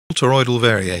Toroidal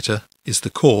variator is the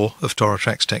core of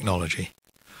Toratrack's technology.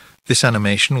 This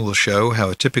animation will show how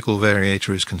a typical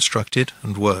variator is constructed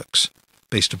and works,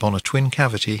 based upon a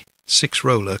twin-cavity,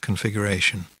 6-roller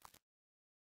configuration.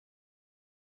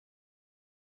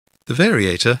 The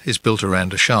variator is built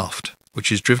around a shaft,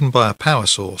 which is driven by a power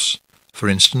source, for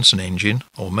instance an engine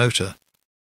or motor.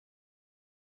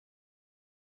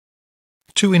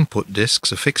 2 input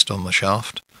discs are fixed on the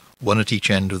shaft, one at each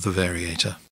end of the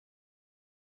variator.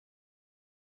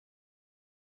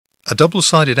 A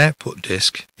double-sided output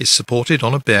disc is supported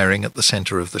on a bearing at the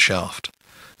centre of the shaft,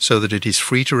 so that it is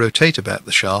free to rotate about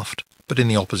the shaft, but in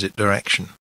the opposite direction.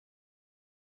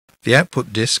 The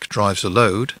output disc drives a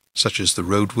load, such as the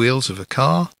road wheels of a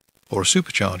car or a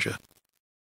supercharger.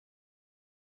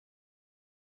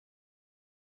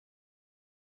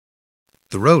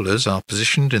 The rollers are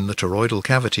positioned in the toroidal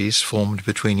cavities formed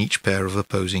between each pair of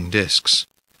opposing discs.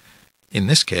 In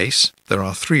this case, there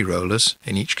are 3 rollers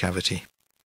in each cavity.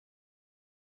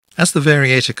 As the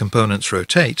variator components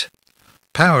rotate,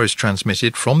 power is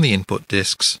transmitted from the input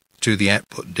discs to the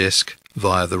output disc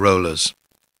via the rollers.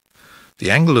 The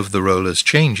angle of the rollers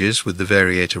changes with the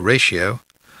variator ratio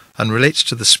and relates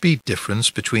to the speed difference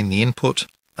between the input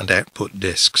and output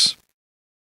discs.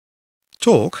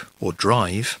 Torque, or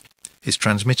drive, is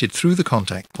transmitted through the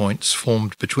contact points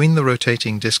formed between the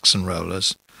rotating discs and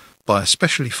rollers by a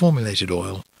specially formulated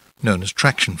oil known as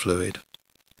traction fluid.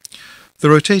 The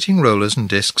rotating rollers and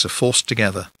discs are forced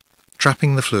together,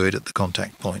 trapping the fluid at the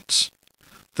contact points.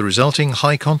 The resulting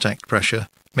high contact pressure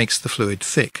makes the fluid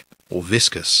thick or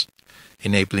viscous,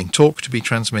 enabling torque to be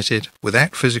transmitted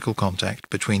without physical contact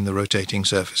between the rotating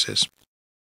surfaces.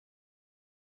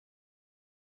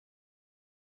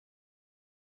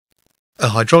 A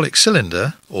hydraulic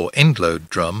cylinder, or end-load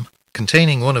drum,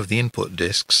 containing one of the input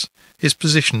discs, is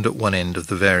positioned at one end of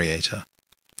the variator.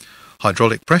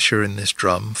 Hydraulic pressure in this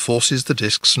drum forces the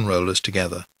discs and rollers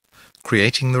together,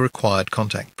 creating the required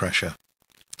contact pressure.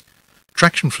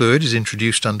 Traction fluid is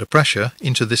introduced under pressure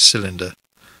into this cylinder,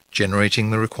 generating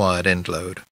the required end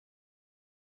load.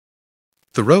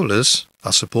 The rollers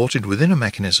are supported within a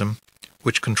mechanism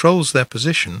which controls their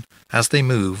position as they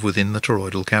move within the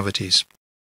toroidal cavities.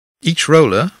 Each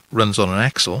roller runs on an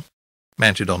axle,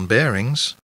 mounted on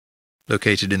bearings,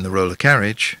 located in the roller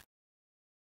carriage,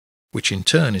 which in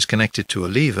turn is connected to a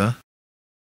lever,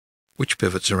 which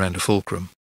pivots around a fulcrum.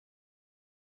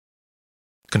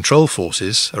 Control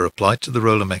forces are applied to the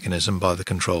roller mechanism by the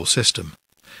control system,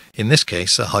 in this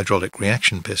case a hydraulic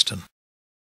reaction piston.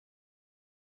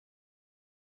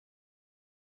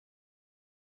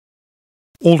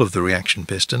 All of the reaction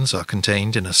pistons are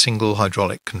contained in a single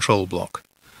hydraulic control block,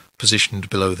 positioned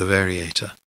below the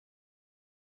variator.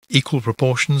 Equal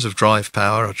proportions of drive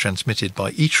power are transmitted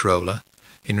by each roller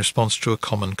in response to a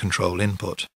common control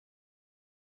input.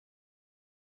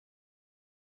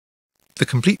 The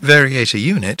complete variator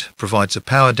unit provides a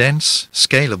power-dense,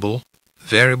 scalable,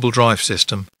 variable drive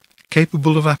system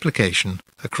capable of application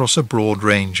across a broad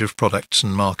range of products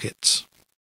and markets.